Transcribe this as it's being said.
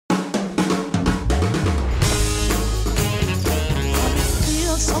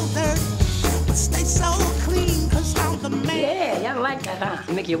never like that,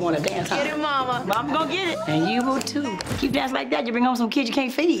 huh? Make you want to dance, huh? Get it, Mama. Mama gonna get it. And you will, too. Keep dancing like that, you bring home some kids you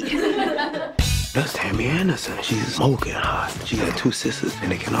can't feed. That's Tammy Anderson. She's smoking hot. She got 2 sisters,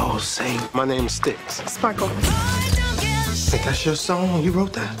 and they can all sing. My name is Sticks. Sparkle. Think that's your song? You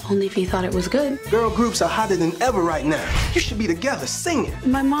wrote that? Only if you thought it was good. Girl groups are hotter than ever right now. You should be together singing.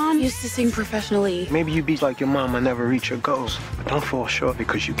 My mom used to sing professionally. Maybe you be like your mama, never reach your goals. But don't fall short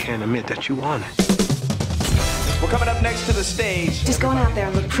because you can't admit that you want it. We're coming up next to the stage. Just going out there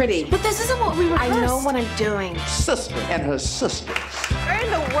and look pretty. But this isn't what we rehearsed. I know what I'm doing. Sister and her sisters. Where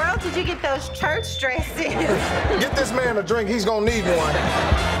in the world did you get those church dresses? Get this man a drink, he's gonna need one.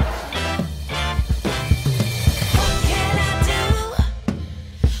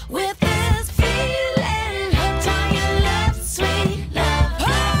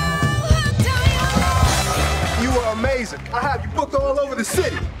 I have you booked all over the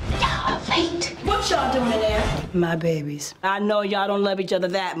city. Y'all late. What y'all doing in there? My babies. I know y'all don't love each other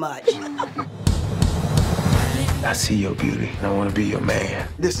that much. I see your beauty, and I want to be your man.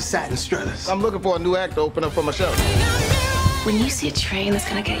 This is Satin Struthers. I'm looking for a new act to open up for my show. When you see a train that's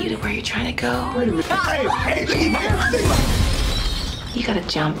gonna get you to where you're trying to go, Wait a minute. Hey, you gotta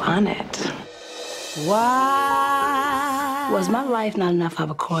jump on it. Why was my life not enough of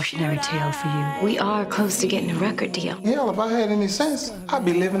a cautionary tale for you? We are close to getting a record deal. Hell, if I had any sense, I'd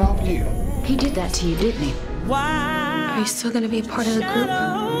be living off you. He did that to you, didn't he? Why? Are you still gonna be a part of the group?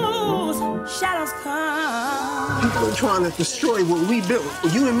 Shadows come. People are trying to destroy what we built.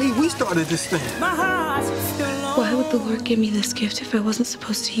 You and me, we started this thing. My heart's still alone. Why would the Lord give me this gift if I wasn't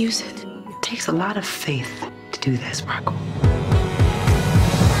supposed to use it? It takes a lot of faith to do this, Sparkle.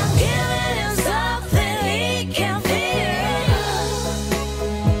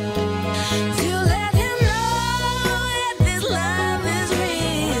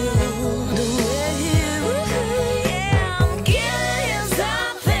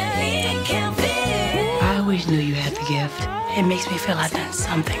 I always knew you had the gift. It makes me feel I've done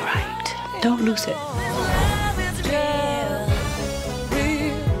something right. Don't lose it.